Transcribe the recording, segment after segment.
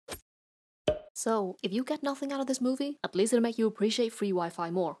So, if you get nothing out of this movie, at least it'll make you appreciate free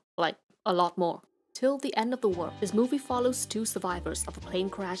Wi-Fi more. Like, a lot more. Till the end of the world, this movie follows two survivors of a plane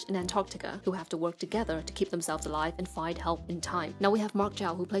crash in Antarctica who have to work together to keep themselves alive and find help in time. Now we have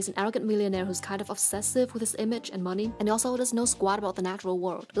Chao, who plays an arrogant millionaire who's kind of obsessive with his image and money, and he also does no squat about the natural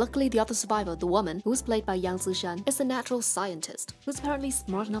world. Luckily, the other survivor, the woman, who is played by Zishan, is a natural scientist who's apparently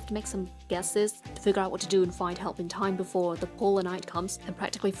smart enough to make some guesses to figure out what to do and find help in time before the polar night comes and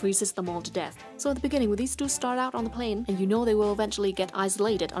practically freezes them all to death. So at the beginning, when these two start out on the plane, and you know they will eventually get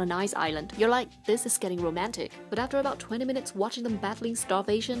isolated on an ice island, you're like, this is getting romantic. But after about 20 minutes watching them battling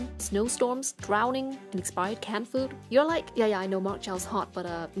starvation, snowstorms, drowning, and expired canned food, you're like, yeah, I know Chao's hot, but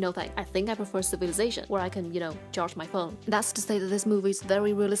no thanks. I think I prefer civilization, where I can, charge my phone. And that's to say that this movie is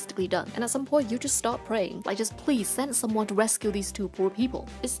very realistically done. And at some point, you just stop praying. Like, just please send someone to rescue these two poor people.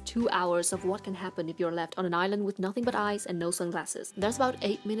 It's 2 hours of what can happen if you're left on an island with nothing but eyes and no sunglasses. There's about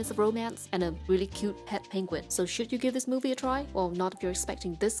 8 minutes of romance and a really cute pet penguin. So should you give this movie a try? Well, not if you're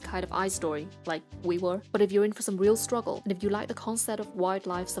expecting this kind of eye story, like we were. But if you're in for some real struggle, and if you like the concept of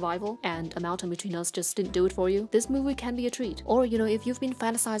wildlife survival, and A Mountain Between Us just didn't do it for you, this movie can be a treat. Or, if you've been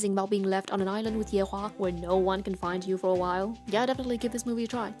fantasizing about being left on an island with Yehua where no one can find you for a while, yeah, definitely give this movie a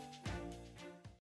try.